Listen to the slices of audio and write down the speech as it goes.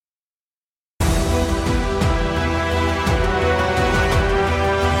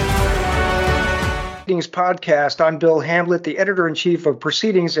Proceedings podcast. I'm Bill Hamblet, the editor-in-chief of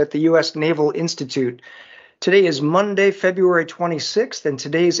Proceedings at the U.S. Naval Institute. Today is Monday, February 26th, and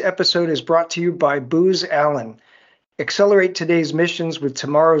today's episode is brought to you by Booz Allen. Accelerate today's missions with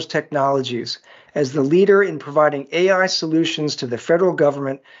tomorrow's technologies. As the leader in providing AI solutions to the federal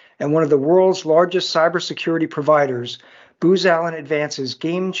government and one of the world's largest cybersecurity providers, Booz Allen advances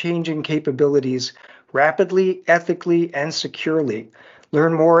game-changing capabilities rapidly, ethically, and securely.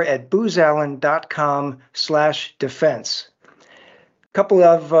 Learn more at boozallen.com/defense. A couple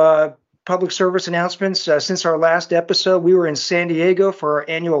of public service announcements. Since our last episode, we were in San Diego for our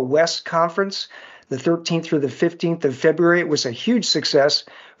annual West Conference, the 13th through the 15th of February. It was a huge success.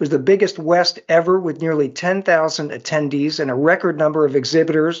 It was the biggest West ever with nearly 10,000 attendees and a record number of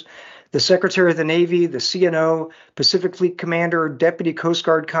exhibitors. The Secretary of the Navy, the CNO, Pacific Fleet Commander, Deputy Coast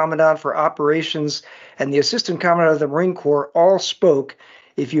Guard Commandant for Operations, and the Assistant Commandant of the Marine Corps all spoke.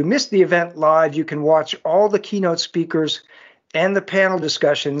 If you missed the event live, you can watch all the keynote speakers and the panel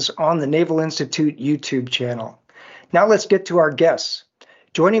discussions on the Naval Institute YouTube channel. Now let's get to our guests.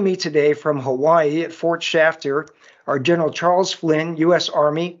 Joining me today from Hawaii at Fort Shafter are General Charles Flynn, U.S.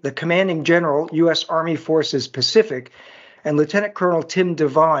 Army, the Commanding General, U.S. Army Forces Pacific, and Lieutenant Colonel Tim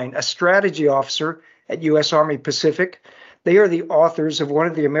Devine, a strategy officer at U.S. Army Pacific. They are the authors of one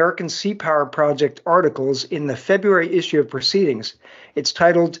of the American Sea Power Project articles in the February issue of Proceedings. It's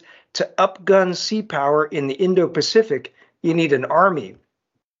titled, "To Upgun Sea Power in the Indo-Pacific, You Need an Army."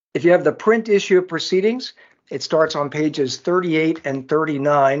 If you have the print issue of Proceedings, it starts on pages 38 and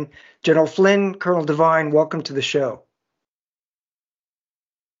 39. General Flynn, Colonel Devine, welcome to the show.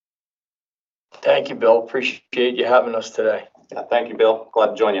 Thank you, Bill. Appreciate you having us today. Yeah, thank you, Bill. Glad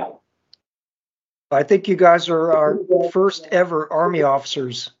to join you. I think you guys are our first ever Army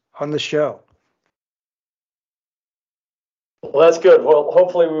officers on the show. Well, that's good. Well,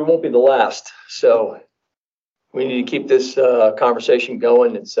 hopefully we won't be the last. So we need to keep this conversation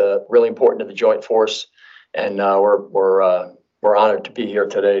going. It's really important to the Joint Force, and we're honored to be here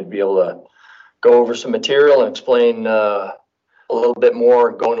today to be able to go over some material and explain a little bit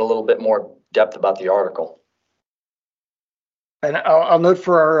more, go into a little bit more depth about the article. And I'll note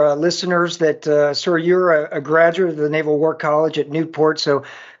for our listeners that, sir, you're a graduate of the Naval War College at Newport, so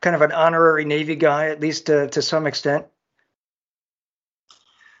kind of an honorary Navy guy, at least to some extent.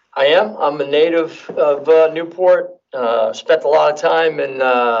 I am. I'm a native of Newport. Spent a lot of time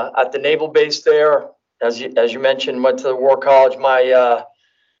at the naval base there. As you mentioned, went to the War College. My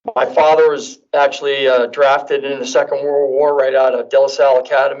father was actually drafted in the Second World War right out of De La Salle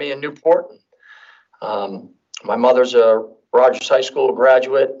Academy in Newport. My mother's a Rogers High School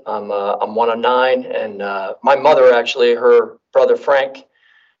graduate. I'm one of nine, and my mother actually, her brother Frank,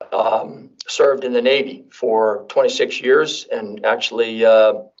 served in the Navy for 26 years, and actually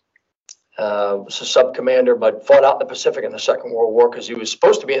was a sub commander, but fought out in the Pacific in the Second World War because he was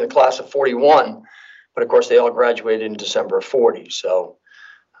supposed to be in the class of 41, but of course they all graduated in December of 40. So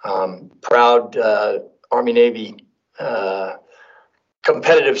proud Army Navy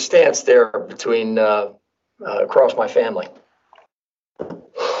competitive stance there between across my family.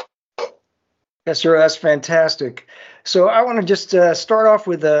 Yes, sir. That's fantastic. So I want to just start off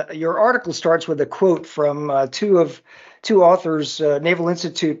with your article starts with a quote from two authors, Naval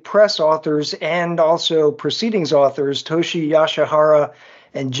Institute Press authors and also Proceedings authors, Toshi Yashihara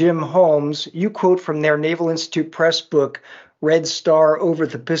and Jim Holmes. You quote from their Naval Institute Press book, Red Star Over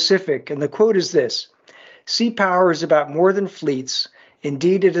the Pacific. And the quote is this: "Sea power is about more than fleets.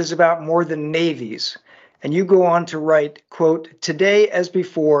 Indeed, it is about more than navies." And you go on to write, quote, "Today, as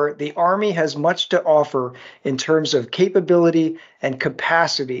before, the Army has much to offer in terms of capability and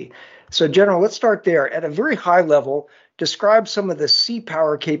capacity." So, General, let's start there. At a very high level, describe some of the sea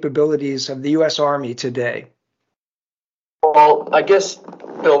power capabilities of the U.S. Army today. Well, I guess,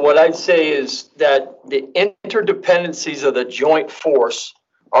 Bill, what I'd say is that the interdependencies of the joint force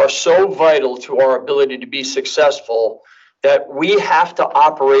are so vital to our ability to be successful that we have to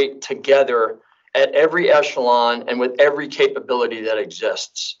operate together at every echelon and with every capability that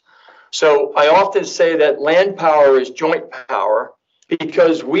exists. So I often say that land power is joint power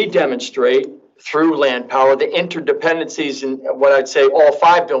because we demonstrate through land power the interdependencies in what I'd say all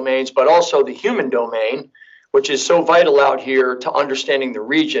five domains, but also the human domain, which is so vital out here to understanding the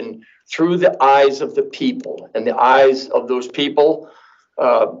region through the eyes of the people. And the eyes of those people,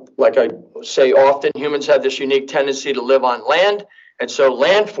 like I say often, humans have this unique tendency to live on land. And so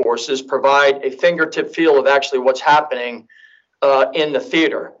land forces provide a fingertip feel of actually what's happening in the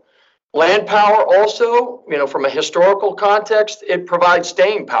theater. Land power also, from a historical context, it provides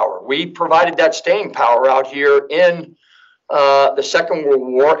staying power. We provided that staying power out here in the Second World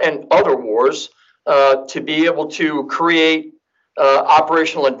War and other wars to be able to create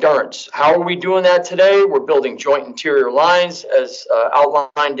operational endurance. How are we doing that today? We're building joint interior lines as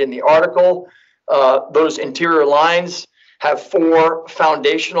outlined in the article. Those interior lines have 4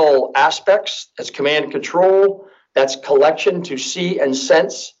 foundational aspects. That's command and control. That's collection to see and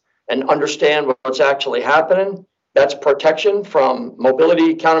sense and understand what's actually happening. That's protection from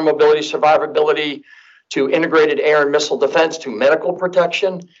mobility, counter mobility, survivability, to integrated air and missile defense, to medical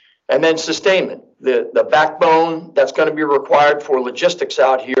protection, and then sustainment, the backbone that's going to be required for logistics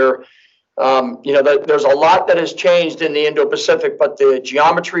out here. There's a lot that has changed in the Indo-Pacific, but the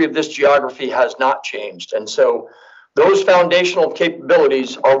geometry of this geography has not changed. And so those foundational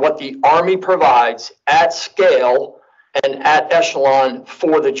capabilities are what the Army provides at scale and at echelon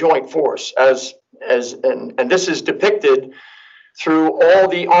for the joint force. And this is depicted through all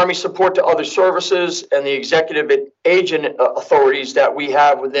the Army support to other services and the executive agent authorities that we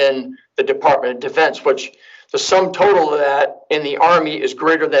have within the Department of Defense, which the sum total of that in the Army is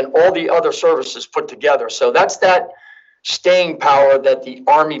greater than all the other services put together. So that's that staying power that the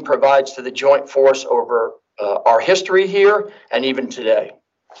Army provides to the joint force over our history here and even today.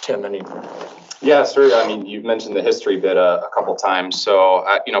 Tim, anything? Yeah, sir. I mean, you've mentioned the history bit a couple times. So,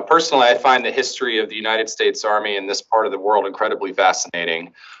 personally, I find the history of the United States Army in this part of the world incredibly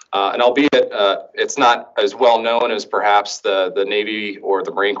fascinating. And albeit it's not as well known as perhaps the Navy or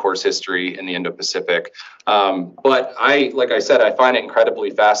the Marine Corps' history in the Indo-Pacific. But like I said, I find it incredibly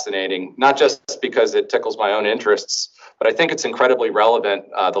fascinating, not just because it tickles my own interests, but I think it's incredibly relevant,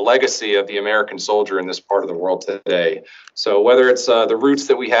 the legacy of the American soldier in this part of the world today. So whether it's the roots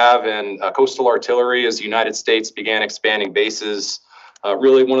that we have in coastal artillery as the United States began expanding bases,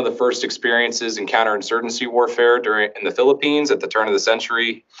 really one of the first experiences in counterinsurgency warfare in the Philippines at the turn of the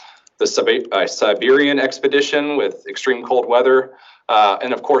century, the Siberian expedition with extreme cold weather,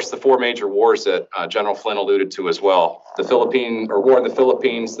 and of course the 4 major wars that General Flynn alluded to as well: the War in the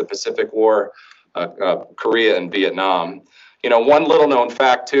Philippines, the Pacific War, Korea, and Vietnam. One little known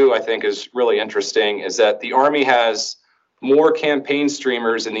fact too, I think is really interesting, is that the Army has more campaign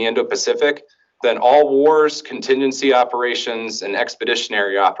streamers in the Indo-Pacific than all wars, contingency operations, and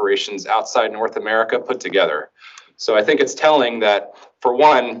expeditionary operations outside North America put together. So I think it's telling that, for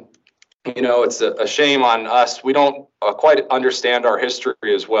one, it's a shame on us. We don't quite understand our history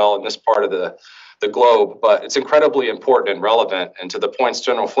as well in this part of the globe, but it's incredibly important and relevant. And to the points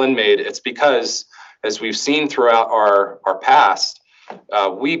General Flynn made, it's because, as we've seen throughout our past,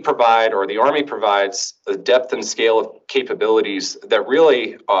 we provide, or the Army provides, the depth and scale of capabilities that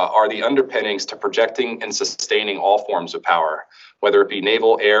really are the underpinnings to projecting and sustaining all forms of power, whether it be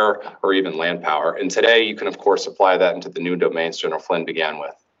naval, air, or even land power. And today you can, of course, apply that into the new domains General Flynn began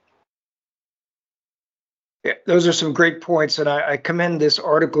with. Yeah, those are some great points, and I commend this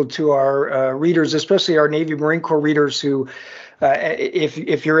article to our readers, especially our Navy Marine Corps readers who,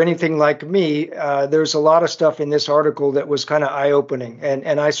 if you're anything like me, there's a lot of stuff in this article that was kind of eye-opening.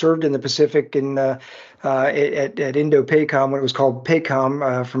 And I served in the Pacific at IndoPACOM when it was called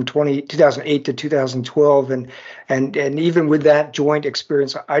PACOM from 2008 to 2012, and even with that joint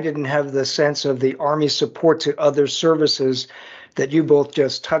experience, I didn't have the sense of the Army support to other services that you both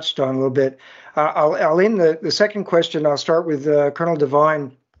just touched on a little bit. I'll end the second question. I'll start with Colonel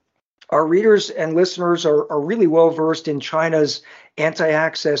Devine. Our readers and listeners are really well versed in China's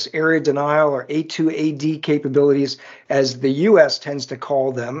anti-access area denial, or A2AD capabilities, as the U.S. tends to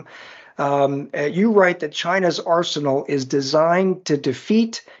call them. You write that China's arsenal is designed to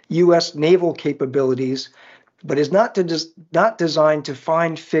defeat U.S. naval capabilities, but is not designed to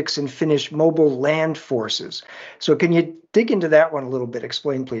find, fix, and finish mobile land forces. So can you dig into that one a little bit?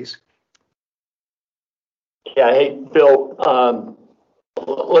 Explain, please. Yeah, hey, Bill,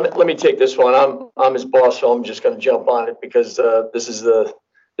 let me take this one. I'm his boss, so I'm just going to jump on it because this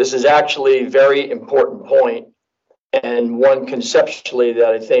is actually a very important point, and one conceptually that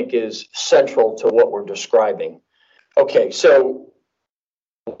I think is central to what we're describing. Okay, so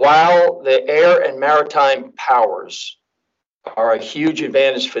while the air and maritime powers are a huge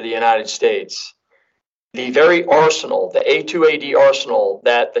advantage for the United States, the very arsenal, the A2AD arsenal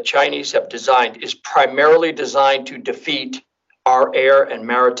that the Chinese have designed, is primarily designed to defeat our air and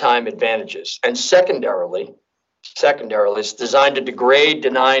maritime advantages. And secondarily, it's designed to degrade,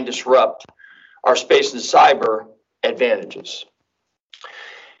 deny, and disrupt our space and cyber advantages.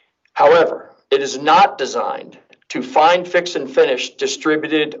 However, it is not designed to find, fix, and finish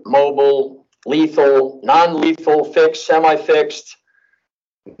distributed, mobile, lethal, non-lethal, fixed, semi-fixed,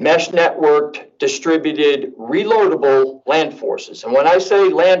 mesh networked, distributed, reloadable land forces. And when I say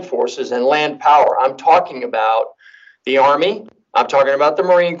land forces and land power, I'm talking about the Army, I'm talking about the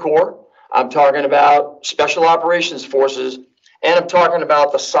Marine Corps, I'm talking about special operations forces, and I'm talking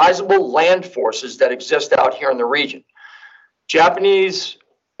about the sizable land forces that exist out here in the region. Japanese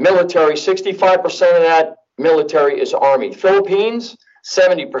military, 65% of that military is Army. Philippines,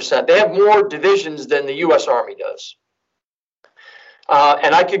 70%. They have more divisions than the U.S. Army does.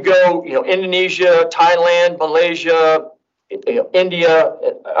 And I could go, Indonesia, Thailand, Malaysia, India.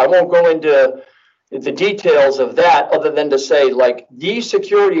 I won't go into the details of that other than to say, like, the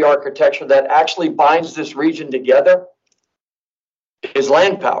security architecture that actually binds this region together is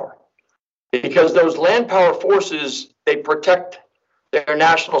land power. Because those land power forces, they protect their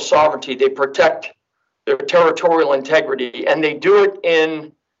national sovereignty, they protect their territorial integrity, and they do it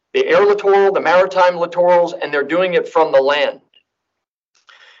in the air littoral, the maritime littorals, and they're doing it from the land.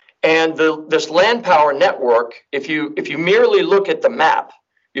 And this land power network, if you merely look at the map,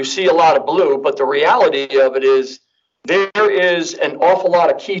 you see a lot of blue, but the reality of it is there is an awful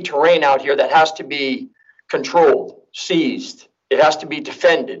lot of key terrain out here that has to be controlled, seized. It has to be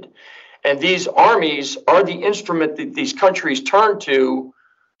defended. And these armies are the instrument that these countries turn to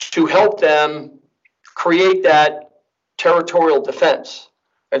help them create that territorial defense.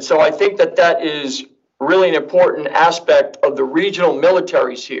 And so I think that that is really an important aspect of the regional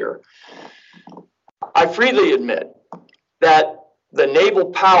militaries here. I freely admit that the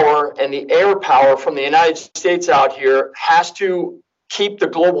naval power and the air power from the United States out here has to keep the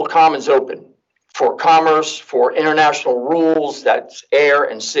global commons open for commerce, for international rules, that's air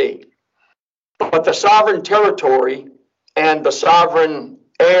and sea. But the sovereign territory and the sovereign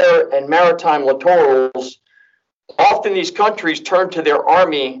air and maritime littorals, often these countries turn to their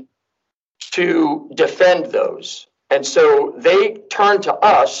army to defend those. And so they turn to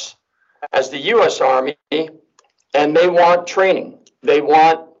us as the U.S. Army, and they want training. They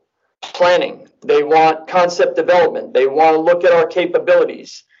want planning. They want concept development. They want to look at our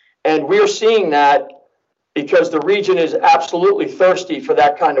capabilities. And we're seeing that because the region is absolutely thirsty for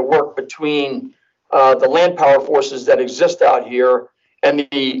that kind of work between the land power forces that exist out here and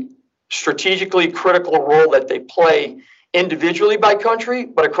the strategically critical role that they play individually by country,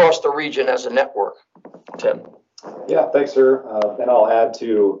 but across the region as a network. Tim. Yeah, thanks, sir. And I'll add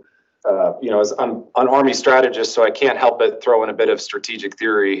to, as I'm an Army strategist, so I can't help but throw in a bit of strategic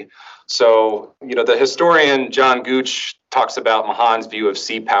theory. So, the historian John Gooch talks about Mahan's view of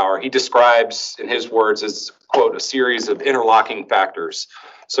sea power. He describes, in his words, as, quote, a series of interlocking factors.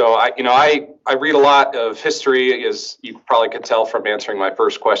 So I read a lot of history, as you probably could tell from answering my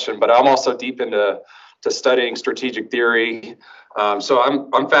first question, but I'm also deep into studying strategic theory. So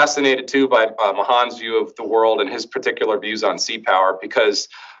I'm fascinated too by Mahan's view of the world and his particular views on sea power, because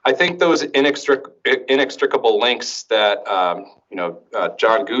I think those inextricable links that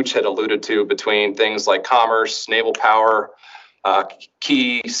John Gooch had alluded to between things like commerce, naval power,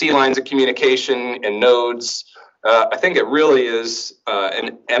 key sea lines of communication, and nodes. I think it really is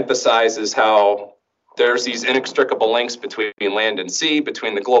and emphasizes how there's these inextricable links between land and sea,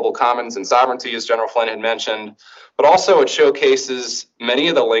 between the global commons and sovereignty, as General Flynn had mentioned, but also it showcases many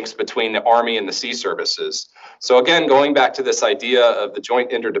of the links between the Army and the sea services. So again, going back to this idea of the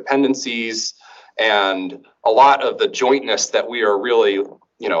joint interdependencies and a lot of the jointness that we are really,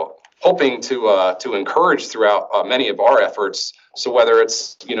 hoping to encourage throughout many of our efforts. So whether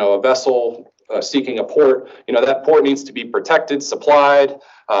it's, a vessel seeking a port, that port needs to be protected, supplied.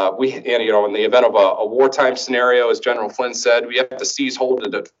 In the event of a wartime scenario, as General Flynn said, we have to seize hold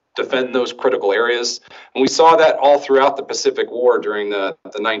to defend those critical areas. And we saw that all throughout the Pacific War during the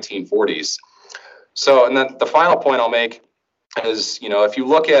 1940s. So, and then the final point I'll make is, if you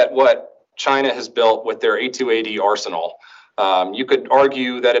look at what China has built with their A2AD arsenal, you could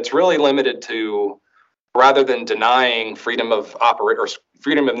argue that it's really limited to, rather than denying freedom of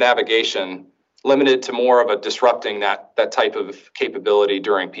navigation, limited to more of a disrupting that type of capability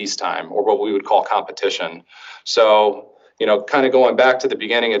during peacetime, or what we would call competition. So, kind of going back to the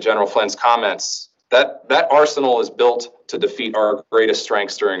beginning of General Flynn's comments, that arsenal is built to defeat our greatest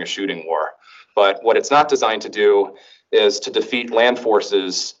strengths during a shooting war. But what it's not designed to do is to defeat land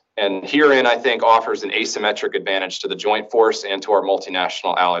forces, and herein, I think, offers an asymmetric advantage to the joint force and to our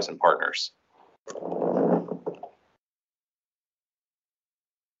multinational allies and partners.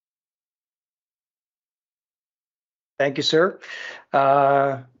 Thank you, sir.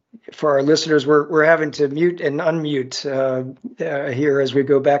 For our listeners, we're having to mute and unmute here as we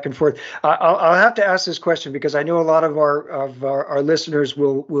go back and forth. I'll have to ask this question because I know a lot of our listeners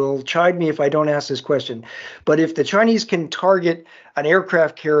will chide me if I don't ask this question. But if the Chinese can target an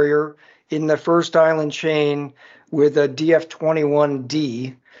aircraft carrier in the first island chain with a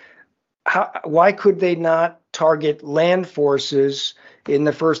DF-21D, why could they not target land forces in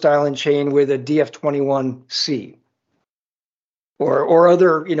the first island chain with a DF-21C or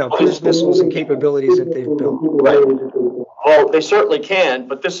other, cruise missiles and capabilities that they've built? Right. Well, they certainly can,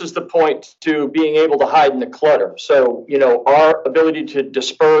 but this is the point to being able to hide in the clutter. So, our ability to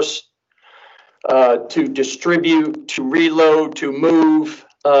disperse, to distribute, to reload, to move,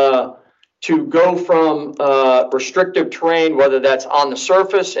 to go from restrictive terrain, whether that's on the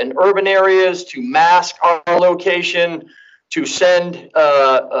surface in urban areas, to mask our location, to send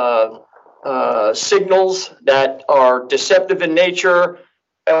signals that are deceptive in nature.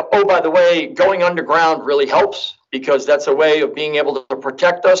 Oh, by the way, going underground really helps because that's a way of being able to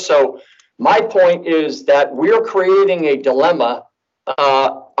protect us. So my point is that we're creating a dilemma,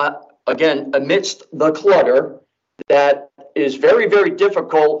 again, amidst the clutter that is very, very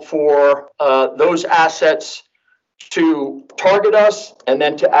difficult for those assets to target us and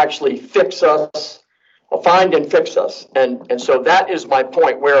then to actually fix us, find and fix us. And so that is my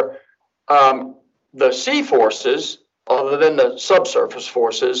point where the sea forces, other than the subsurface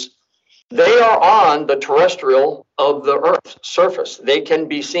forces, they are on the terrestrial of the Earth's surface. They can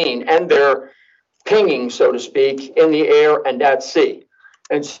be seen and they're pinging, so to speak, in the air and at sea.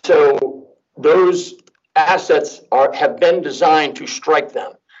 And so those assets have been designed to strike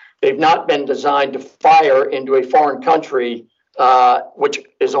them. They've not been designed to fire into a foreign country, which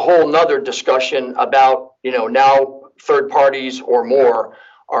is a whole nother discussion about, now third parties or more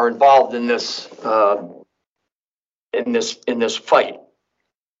are involved in this in this fight.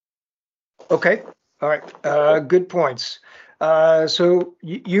 Okay. All right. Good points. So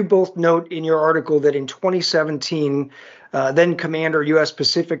you both note in your article that in 2017, then Commander U.S.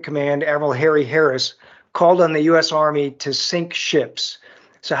 Pacific Command Admiral Harry Harris called on the U.S. Army to sink ships.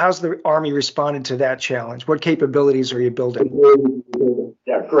 So how's the Army responded to that challenge? What capabilities are you building?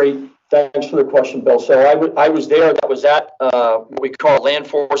 Yeah, great. Thanks for the question, Bill. So I was there. That was at what we call Land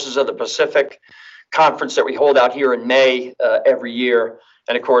Forces of the Pacific conference that we hold out here in May every year.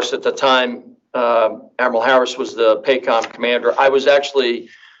 And of course, at the time, Admiral Harris was the PACOM commander. I was actually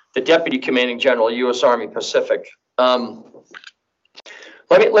the Deputy Commanding General, U.S. Army Pacific.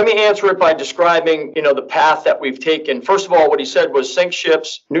 Let me answer it by describing, the path that we've taken. First of all, what he said was sink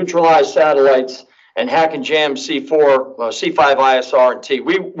ships, neutralize satellites, and hack and jam C4, C5 ISR and T.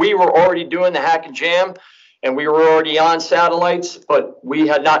 We were already doing the hack and jam, and we were already on satellites, but we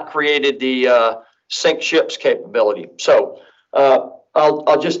had not created the sink ships capability. So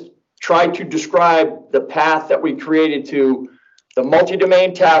I'll just try to describe the path that we created to the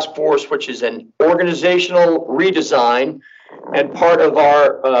multi-domain task force, which is an organizational redesign and part of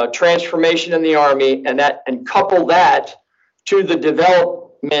our transformation in the Army, and couple that to the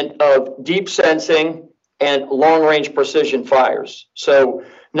development of deep sensing and long-range precision fires. So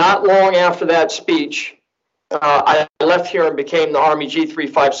not long after that speech, I left here and became the Army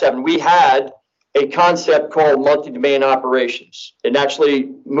G357. We had a concept called multi-domain operations. It actually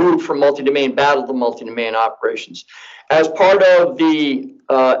moved from multi-domain battle to multi-domain operations. As part of the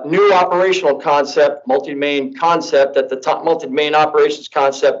new operational concept, multi-domain concept, at the top, multi-domain operations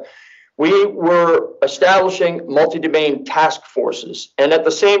concept, we were establishing multi-domain task forces. And at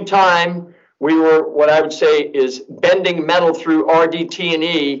the same time, we were, what I would say is bending metal through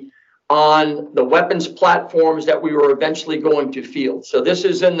RDT&E on the weapons platforms that we were eventually going to field. So this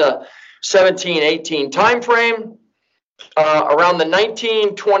is in the 17-18 timeframe. Around the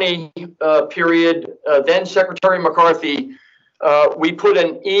 1920 period, then Secretary McCarthy, we put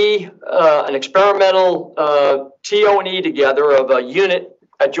an experimental TO&E together of a unit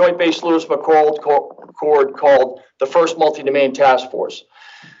at Joint Base Lewis McChord called the First Multi-Domain Task Force.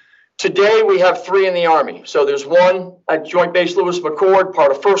 Today, we have 3 in the Army. So there's one at Joint Base Lewis McChord,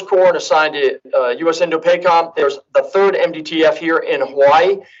 part of First Corps and assigned to U.S. IndoPacific. There's the 3rd MDTF here in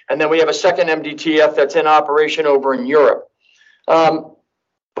Hawaii, and then we have a 2nd MDTF that's in operation over in Europe.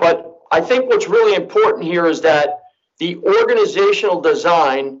 But I think what's really important here is that the organizational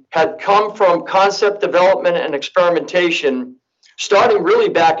design had come from concept development and experimentation starting really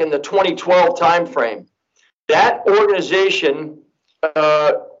back in the 2012 timeframe. That organization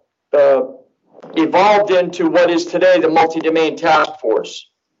evolved into what is today the multi-domain task force.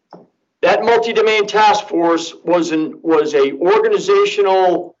 That multi-domain task force was a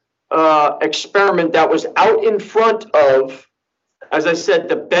organizational experiment that was out in front of, as I said,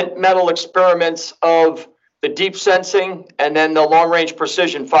 the bent metal experiments of the deep sensing and then the long-range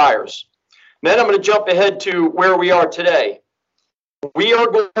precision fires. Then I'm going to jump ahead to where we are today. We are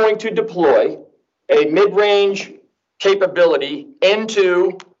going to deploy a mid-range capability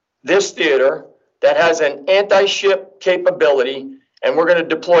into this theater that has an anti-ship capability and we're going to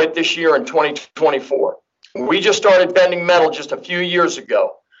deploy it this year in 2024. We just started bending metal just a few years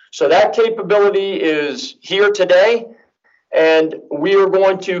ago. So that capability is here today, and we are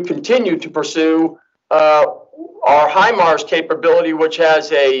going to continue to pursue our HIMARS capability, which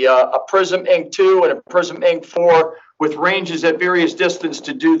has a Prism Inc. 2 and a Prism Inc. 4 with ranges at various distance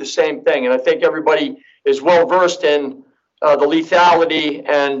to do the same thing. And I think everybody is well versed in the lethality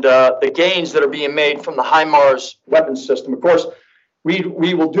and the gains that are being made from the HIMARS weapons system. Of course,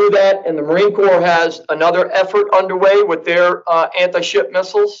 we will do that, and the Marine Corps has another effort underway with their anti-ship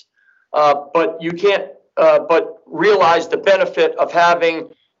missiles. But you can't but realize the benefit of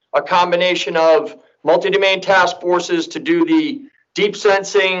having a combination of multi-domain task forces to do the deep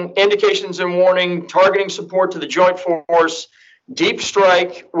sensing, indications and warning, targeting support to the joint force, deep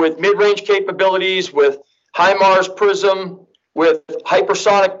strike with mid-range capabilities, with HIMARS Prism, with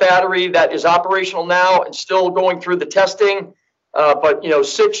hypersonic battery that is operational now and still going through the testing. But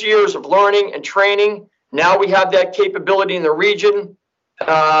 6 years of learning and training. Now we have that capability in the region,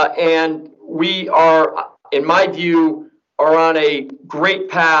 and we are, in my view, are on a great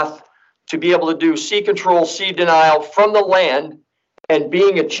path to be able to do sea control, sea denial from the land, and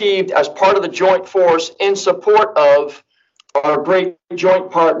being achieved as part of the joint force in support of our great joint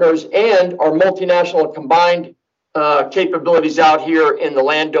partners and our multinational combined capabilities out here in the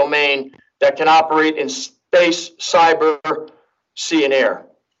land domain that can operate in space, cyber, sea, and air.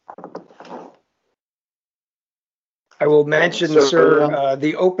 I will mention, sir,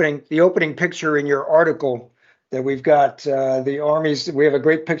 the opening picture in your article that we've got the Army's. We have a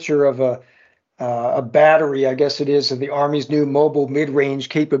great picture of a battery, I guess it is, of the Army's new mobile mid-range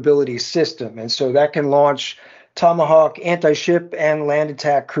capability system, and so that can launch Tomahawk anti-ship and land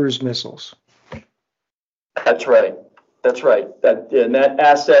attack cruise missiles. That's right. That's right. That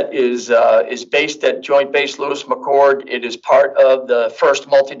asset is based at Joint Base Lewis McChord. It is part of the first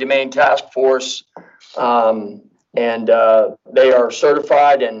multi-domain task force, and they are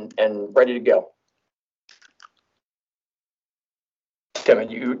certified and ready to go. Kevin,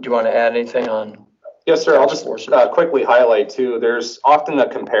 do you want to add anything on? Yes, sir. I'll just quickly highlight, too, there's often a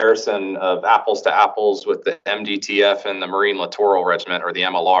comparison of apples to apples with the MDTF and the Marine Littoral Regiment, or the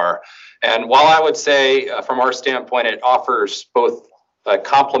MLR. And while I would say, from our standpoint, it offers both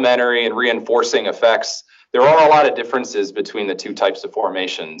complementary and reinforcing effects, there are a lot of differences between the two types of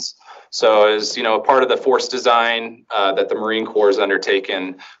formations. So as part of the force design that the Marine Corps has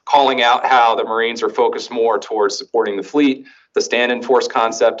undertaken, calling out how the Marines are focused more towards supporting the fleet, the stand-in force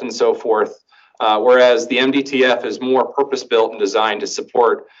concept, and so forth, whereas the MDTF is more purpose-built and designed to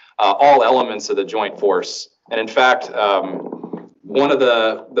support all elements of the joint force. And in fact, one of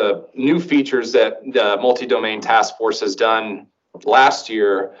the new features that the multi-domain task force has done last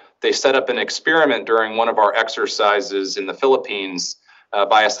year, they set up an experiment during one of our exercises in the Philippines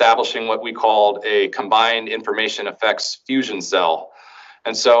by establishing what we called a combined information effects fusion cell.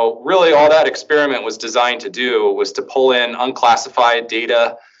 And so really all that experiment was designed to do was to pull in unclassified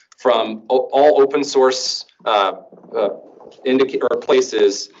data from all open source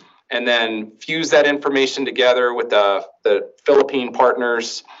places, and then fuse that information together with the Philippine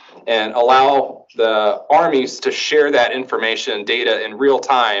partners and allow the armies to share that information data in real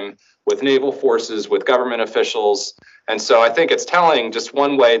time with naval forces, with government officials. And so I think it's telling just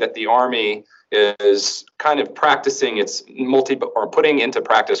one way that the Army is kind of practicing its putting into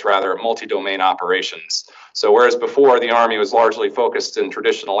practice rather multi-domain operations. So whereas before the Army was largely focused in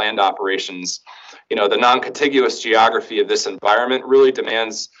traditional land operations, the non-contiguous geography of this environment really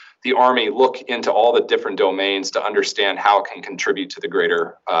demands the Army look into all the different domains to understand how it can contribute to the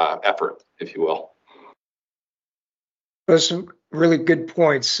greater effort, if you will. Those are really good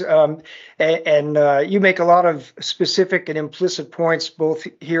points. And you make a lot of specific and implicit points, both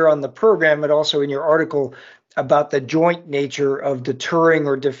here on the program, but also in your article about the joint nature of deterring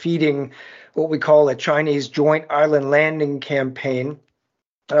or defeating what we call a Chinese joint island landing campaign.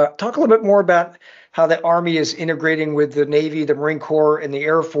 Talk a little bit more about how the Army is integrating with the Navy, the Marine Corps, and the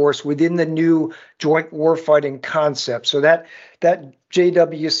Air Force within the new joint warfighting concept. So that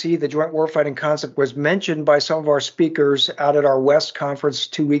JWC, the joint warfighting concept, was mentioned by some of our speakers out at our West conference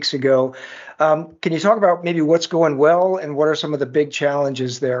 2 weeks ago. Can you talk about maybe what's going well and what are some of the big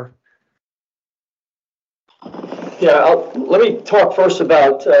challenges there? Yeah, let me talk first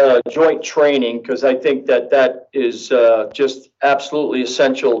about joint training, because I think that is just absolutely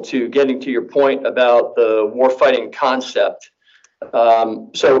essential to getting to your point about the warfighting concept.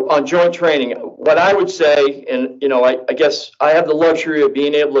 So on joint training, what I would say, and I guess I have the luxury of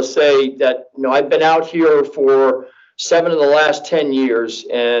being able to say that I've been out here for 7 of the last 10 years,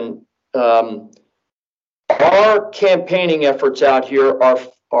 and our our campaigning efforts out here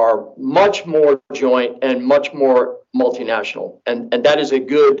are much more joint and much more multinational, and that is a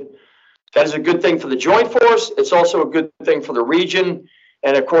good thing for the joint force. It's also a good thing for the region,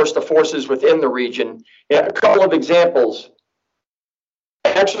 and of course the forces within the region. Yeah, a couple of examples.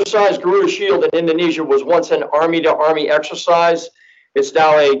 Exercise Garuda Shield in Indonesia was once an army-to-army exercise. It's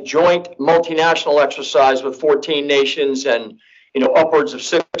now a joint multinational exercise with 14 nations and upwards of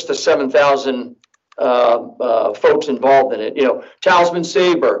 6,000 to 7,000 folks involved in it. Talisman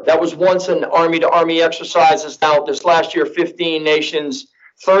Sabre, that was once an army-to-army exercise. It's now this last year 15 nations,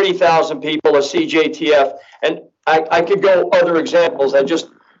 30,000 people, a CJTF, and I could go other examples.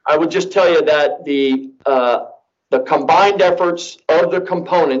 I would just tell you that the combined efforts of the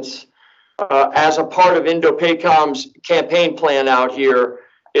components as a part of IndoPACOM's campaign plan out here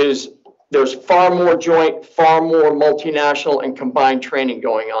there's far more joint, far more multinational and combined training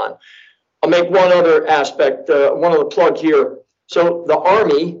going on. I'll make one other aspect, one other plug here. So the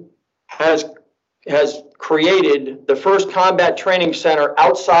Army has created the first combat training center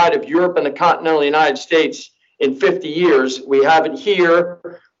outside of Europe and the continental United States in 50 years. We have it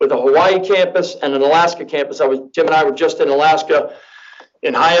here with a Hawaii campus and an Alaska campus. Tim and I were just in Alaska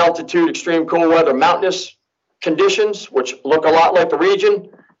in high altitude, extreme cold weather, mountainous conditions, which look a lot like the region.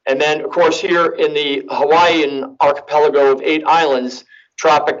 And then, of course, here in the Hawaiian archipelago of 8 islands,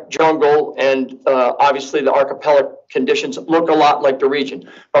 tropic jungle, and obviously the archipelago conditions look a lot like the region.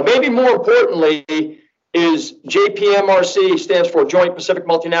 But maybe more importantly is JPMRC, stands for Joint Pacific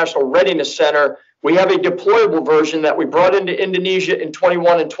Multinational Readiness Center. We have a deployable version that we brought into Indonesia in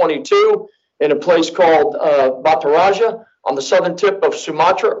 21 and 22 in a place called Bataraja on the southern tip of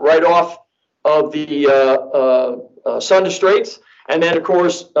Sumatra, right off of the Sunda Straits. And then, of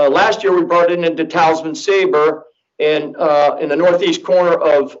course, last year we brought it into Talisman Sabre in the northeast corner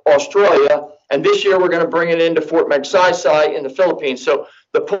of Australia. And this year we're going to bring it into Fort Magsaysay in the Philippines. So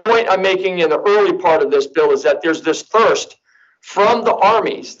the point I'm making in the early part of this, Bill, is that there's this thirst from the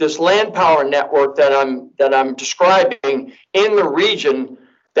armies, this land power network that I'm describing in the region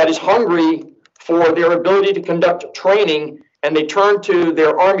that is hungry for their ability to conduct training, and they turn to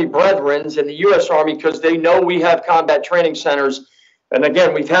their Army brethren in the U.S. Army because they know we have combat training centers. And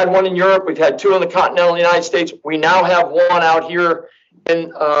again, we've had one in Europe, we've had 2 in the continental United States. We now have one out here in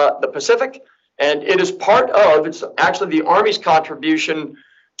the Pacific, and it is it's actually the Army's contribution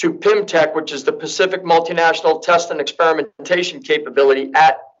to PIMTEC, which is the Pacific Multinational Test and Experimentation Capability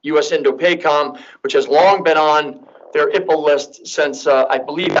at U.S. IndoPACOM, which has long been on their IPA list since, I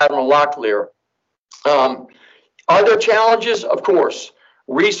believe, Admiral Locklear. Are there challenges? Of course.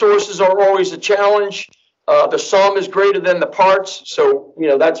 Resources are always a challenge. The sum is greater than the parts. So,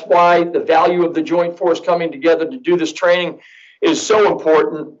 that's why the value of the joint force coming together to do this training is so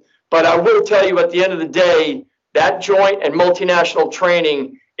important. But I will tell you, at the end of the day, that joint and multinational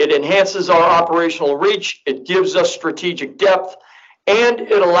training, it enhances our operational reach, it gives us strategic depth, and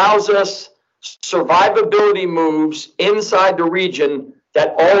it allows us survivability moves inside the region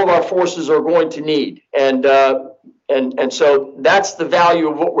that all of our forces are going to need. And so that's the value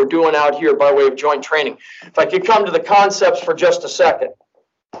of what we're doing out here by way of joint training. If I could come to the concepts for just a second.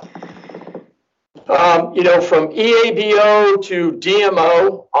 From EABO to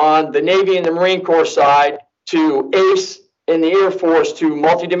DMO on the Navy and the Marine Corps side, to ACE in the Air Force, to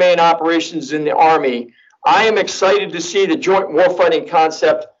multi-domain operations in the Army, I am excited to see the joint warfighting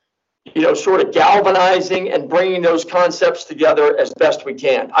concept, sort of galvanizing and bringing those concepts together as best we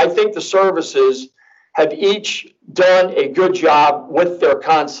can. I think the services have each done a good job with their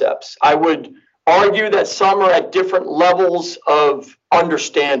concepts. I would argue that some are at different levels of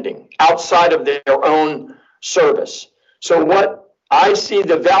understanding outside of their own service. So what I see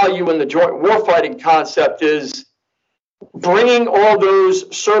the value in the joint warfighting concept is bringing all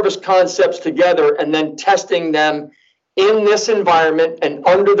those service concepts together and then testing them in this environment and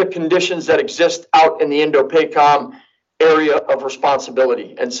under the conditions that exist out in the IndoPACOM area of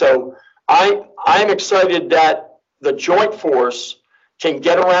responsibility. And so I'm excited that the joint force can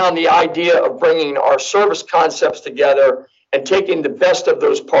get around the idea of bringing our service concepts together and taking the best of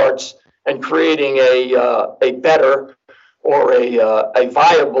those parts and creating a better or a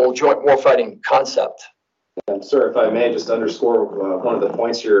viable joint warfighting concept. And sir, if I may just underscore one of the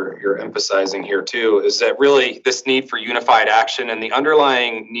points you're emphasizing here too, is that really this need for unified action and the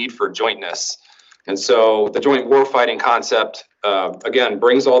underlying need for jointness. And so the joint warfighting concept, again,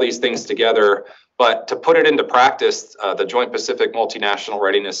 brings all these things together. But to put it into practice, the Joint Pacific Multinational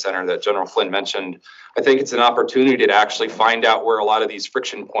Readiness Center that General Flynn mentioned, I think it's an opportunity to actually find out where a lot of these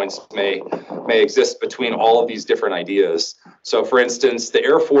friction points may exist between all of these different ideas. So, for instance, the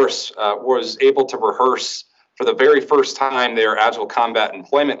Air Force was able to rehearse for the very first time their agile combat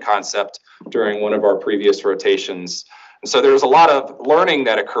employment concept during one of our previous rotations. And so there was a lot of learning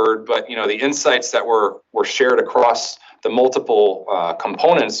that occurred, but the insights that were shared across the multiple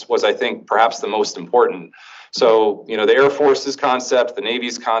components was, I think, perhaps the most important. So, the Air Force's concept, the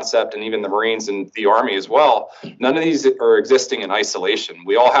Navy's concept, and even the Marines and the Army as well, none of these are existing in isolation.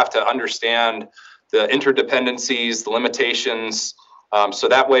 We all have to understand the interdependencies, the limitations, so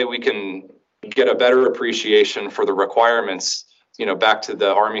that way we can get a better appreciation for the requirements, back to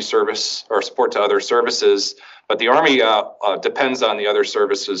the Army service or support to other services. But the Army depends on the other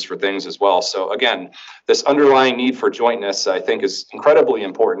services for things as well. So again, this underlying need for jointness, I think, is incredibly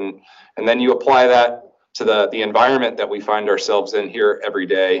important. And then you apply that to the environment that we find ourselves in here every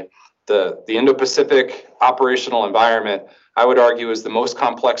day. The Indo-Pacific operational environment, I would argue, is the most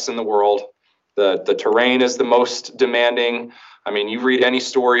complex in the world. The terrain is the most demanding. I mean, you read any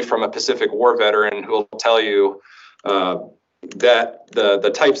story from a Pacific War veteran who will tell you that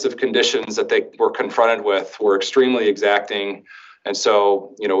the types of conditions that they were confronted with were extremely exacting. And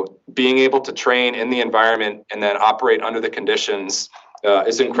so, being able to train in the environment and then operate under the conditions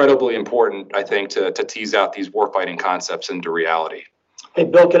is incredibly important, I think, to tease out these warfighting concepts into reality. Hey,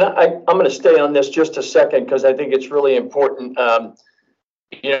 Bill, I'm going to stay on this just a second because I think it's really important.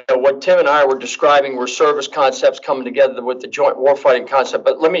 What Tim and I were describing were service concepts coming together with the joint warfighting concept.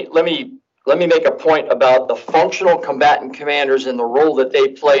 But let me make a point about the functional combatant commanders and the role that they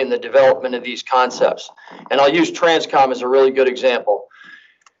play in the development of these concepts. And I'll use TRANSCOM as a really good example.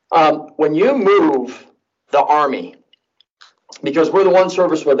 When you move the Army, because we're the one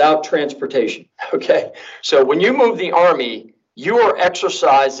service without transportation, okay? So when you move the Army, you are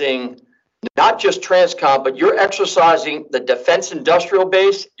exercising not just TRANSCOM, but you're exercising the defense industrial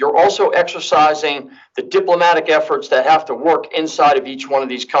base. You're also exercising the diplomatic efforts that have to work inside of each one of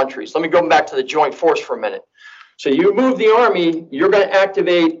these countries. Let me go back to the Joint Force for a minute. So you move the Army, you're going to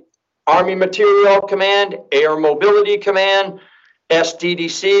activate Army Materiel Command, Air Mobility Command,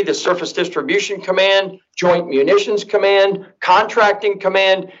 SDDC, the Surface Distribution Command, Joint Munitions Command, Contracting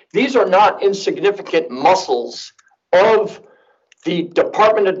Command. These are not insignificant muscles of the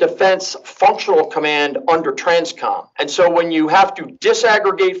Department of Defense Functional Command under TRANSCOM. And so when you have to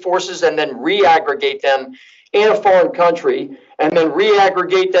disaggregate forces and then reaggregate them in a foreign country, and then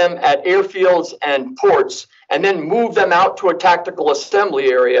reaggregate them at airfields and ports, and then move them out to a tactical assembly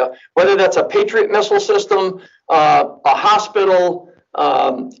area, whether that's a Patriot missile system, a hospital,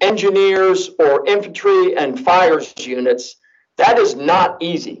 engineers, or infantry and fires units, that is not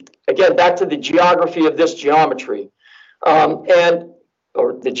easy. Again, back to the geography of this geometry. The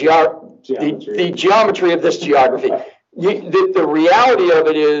geometry of this geography. The reality of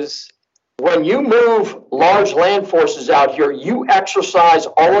it is, when you move large land forces out here, you exercise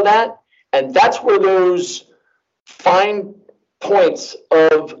all of that, and that's where those fine points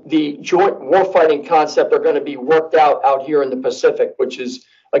of the joint warfighting concept are going to be worked out here in the Pacific, which is,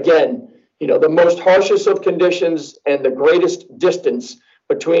 again, the most harshest of conditions and the greatest distance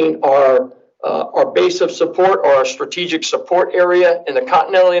between our base of support, or our strategic support area in the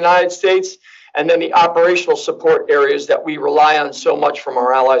continental United States, and then the operational support areas that we rely on so much from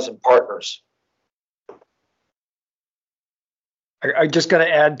our allies and partners. I just got to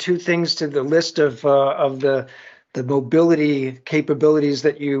add two things to the list of the mobility capabilities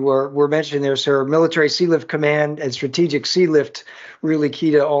that you were mentioning there, sir. Military Sea Lift Command and Strategic Sea Lift, really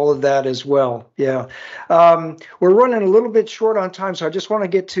key to all of that as well. Yeah, we're running a little bit short on time, so I just want to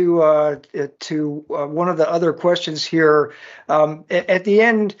get to one of the other questions here at the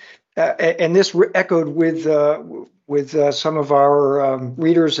end, and this echoed with some of our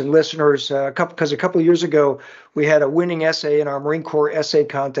readers and listeners, because a couple of years ago we had a winning essay in our Marine Corps essay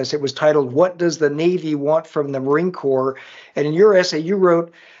contest. It was titled, "What Does the Navy Want from the Marine Corps?" And in your essay, you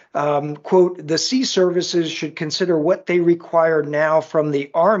wrote, quote, "The sea services should consider what they require now from the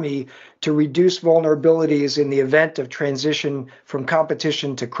Army to reduce vulnerabilities in the event of transition from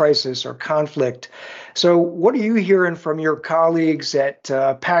competition to crisis or conflict." So what are you hearing from your colleagues at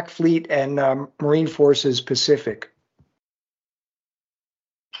PAC Fleet and Marine Forces Pacific?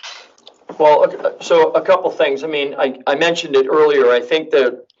 Well, so a couple things. I mean, I mentioned it earlier. I think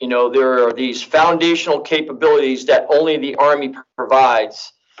that, there are these foundational capabilities that only the Army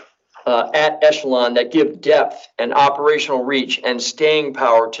provides at echelon that give depth and operational reach and staying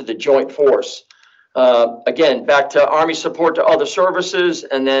power to the joint force. Again, back to Army support to other services,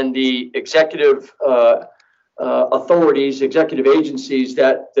 and then the executive authorities, executive agencies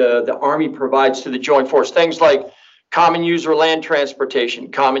that the Army provides to the joint force. Things like common user land transportation,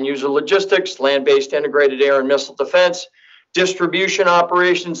 common user logistics, land-based integrated air and missile defense, distribution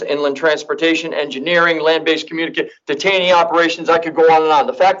operations, inland transportation, engineering, land-based communication, detainee operations. I could go on and on.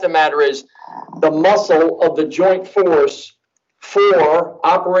 The fact of the matter is the muscle of the joint force for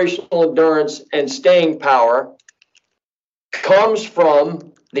operational endurance and staying power comes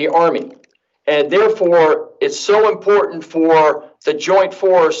from the Army. And therefore, it's so important for the joint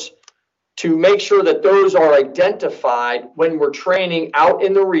force to make sure that those are identified when we're training out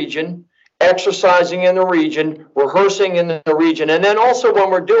in the region, exercising in the region, rehearsing in the region, and then also when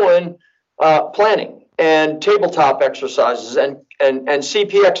we're doing planning and tabletop exercises and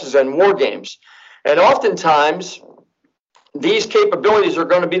CPXs and war games. And oftentimes, these capabilities are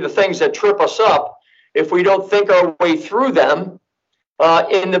going to be the things that trip us up if we don't think our way through them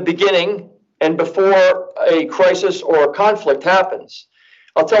in the beginning and before a crisis or a conflict happens.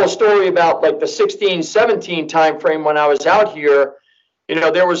 I'll tell a story about like the 16-17 timeframe when I was out here. You know,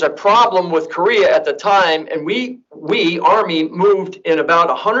 there was a problem with Korea at the time, and we Army moved in about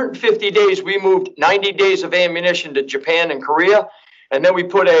 150 days. We moved 90 days of ammunition to Japan and Korea, and then we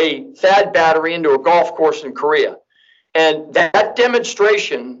put a THAAD battery into a golf course in Korea. And that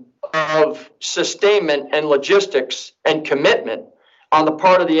demonstration of sustainment and logistics and commitment on the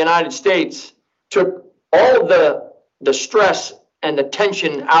part of the United States took all of the stress and the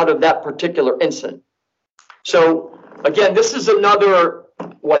tension out of that particular incident. So again, this is another,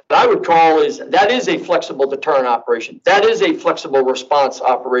 what I would call that is a flexible deterrent operation. That is a flexible response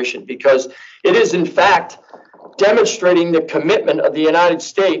operation, because it is in fact demonstrating the commitment of the United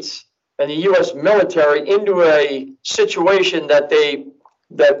States and the U.S. military into a situation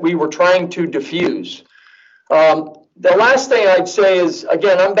that we were trying to diffuse. The last thing I'd say is,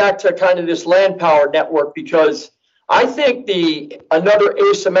 again, I'm back to kind of this land power network, because I think another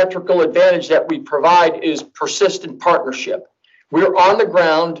asymmetrical advantage that we provide is persistent partnership. We're on the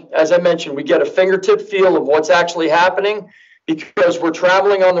ground. As I mentioned, we get a fingertip feel of what's actually happening because we're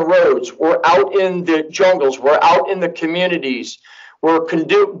traveling on the roads. We're out in the jungles. We're out in the communities. We're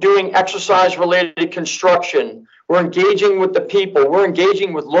doing exercise-related construction. We're engaging with the people. We're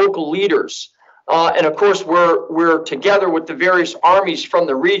engaging with local leaders. And of course, we're together with the various armies from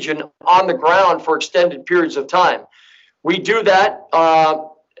the region on the ground for extended periods of time. We do that,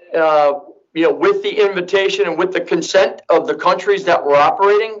 with the invitation and with the consent of the countries that we're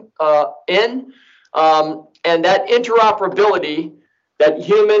operating in. And that interoperability, that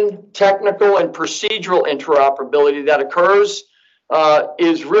human, technical, and procedural interoperability that occurs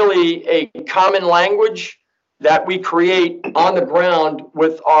is really a common language that we create on the ground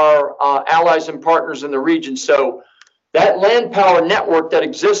with our allies and partners in the region. So that land power network that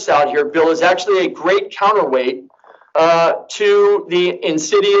exists out here, Bill, is actually a great counterweight to the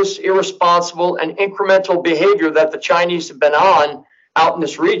insidious, irresponsible, and incremental behavior that the Chinese have been on out in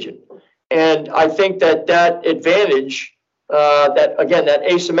this region. And I think that advantage, that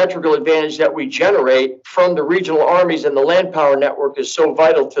asymmetrical advantage that we generate from the regional armies and the land power network is so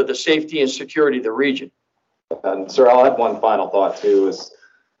vital to the safety and security of the region. And sir, I'll add one final thought too, is,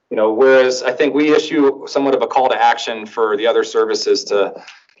 whereas I think we issue somewhat of a call to action for the other services to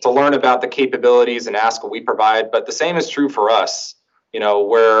learn about the capabilities and ask what we provide, but the same is true for us,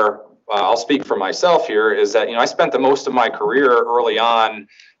 where I'll speak for myself here, is that, I spent the most of my career early on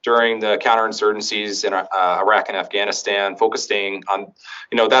during the counterinsurgencies in Iraq and Afghanistan, focusing on,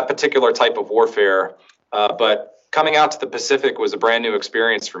 that particular type of warfare. But coming out to the Pacific was a brand new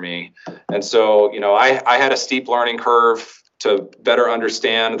experience for me. And so, I had a steep learning curve to better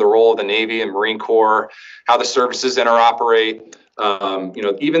understand the role of the Navy and Marine Corps, how the services interoperate.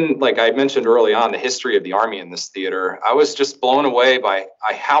 Even like I mentioned early on, the history of the Army in this theater, I was just blown away by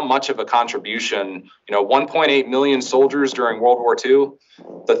how much of a contribution, 1.8 million soldiers during World War II,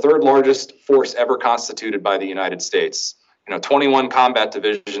 the third largest force ever constituted by the United States. 21 combat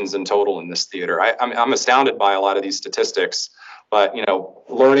divisions in total in this theater. I'm astounded by a lot of these statistics, but,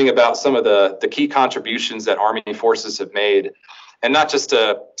 learning about some of the key contributions that Army forces have made, and not just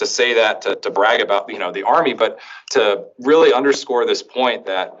to say that to brag about, the Army, but to really underscore this point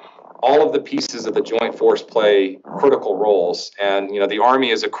that all of the pieces of the joint force play critical roles. And, the Army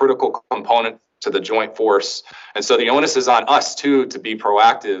is a critical component to the joint force. And so the onus is on us too, to be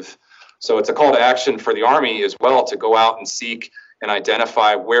proactive. So it's a call to action for the Army as well to go out and seek and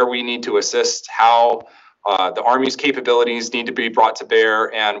identify where we need to assist, how the Army's capabilities need to be brought to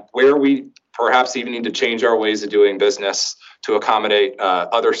bear, and where we perhaps even need to change our ways of doing business to accommodate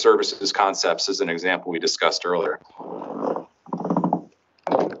other services concepts, as an example we discussed earlier.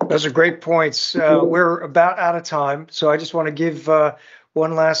 Those are great points. We're about out of time, so I just want to give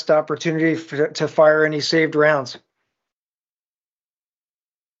one last opportunity to fire any saved rounds.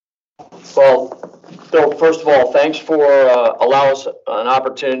 Well, Bill, first of all, thanks for allowing us an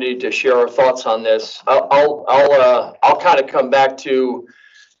opportunity to share our thoughts on this. I'll kind of come back to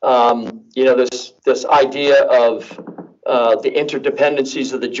this idea of the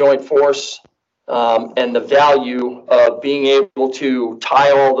interdependencies of the joint force and the value of being able to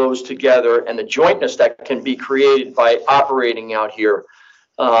tie all those together and the jointness that can be created by operating out here.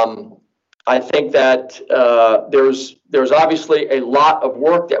 I think that there's obviously a lot of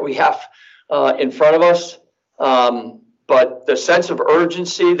work that we have in front of us, but the sense of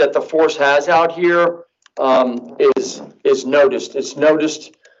urgency that the force has out here is noticed. It's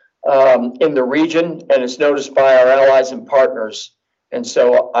noticed in the region, and it's noticed by our allies and partners. And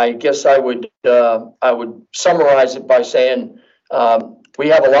so I guess I would summarize it by saying we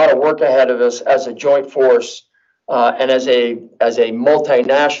have a lot of work ahead of us as a joint force and as a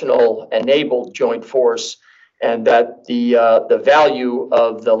multinational enabled joint force, and that the value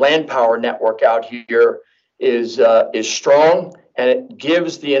of the land power network out here is strong, and it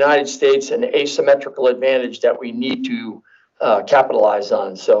gives the United States an asymmetrical advantage that we need to capitalize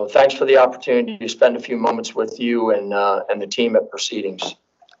on. So thanks for the opportunity to spend a few moments with you and the team at Proceedings.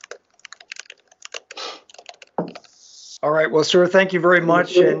 All right. Well, sir, thank you very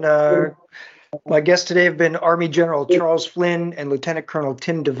much. And my guests today have been Army General Charles Flynn and Lieutenant Colonel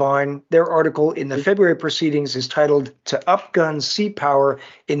Tim Devine. Their article in the February Proceedings is titled "To Upgun Sea Power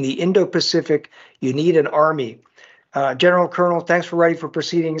in the Indo-Pacific, You Need an Army." General Colonel, thanks for writing for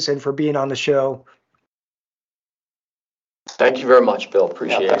Proceedings and for being on the show. Thank you very much, Bill.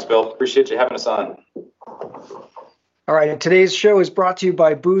 Appreciate it. Thanks, Bill. Appreciate you having us on. All right. And today's show is brought to you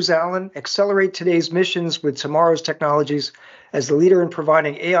by Booz Allen. Accelerate today's missions with tomorrow's technologies. As the leader in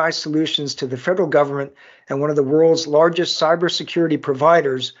providing AI solutions to the federal government and one of the world's largest cybersecurity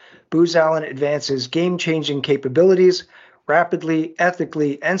providers, Booz Allen advances game-changing capabilities rapidly,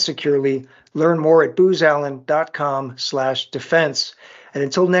 ethically, and securely. Learn more at boozallen.com/defense. And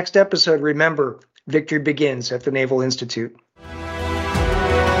until next episode, remember, victory begins at the Naval Institute.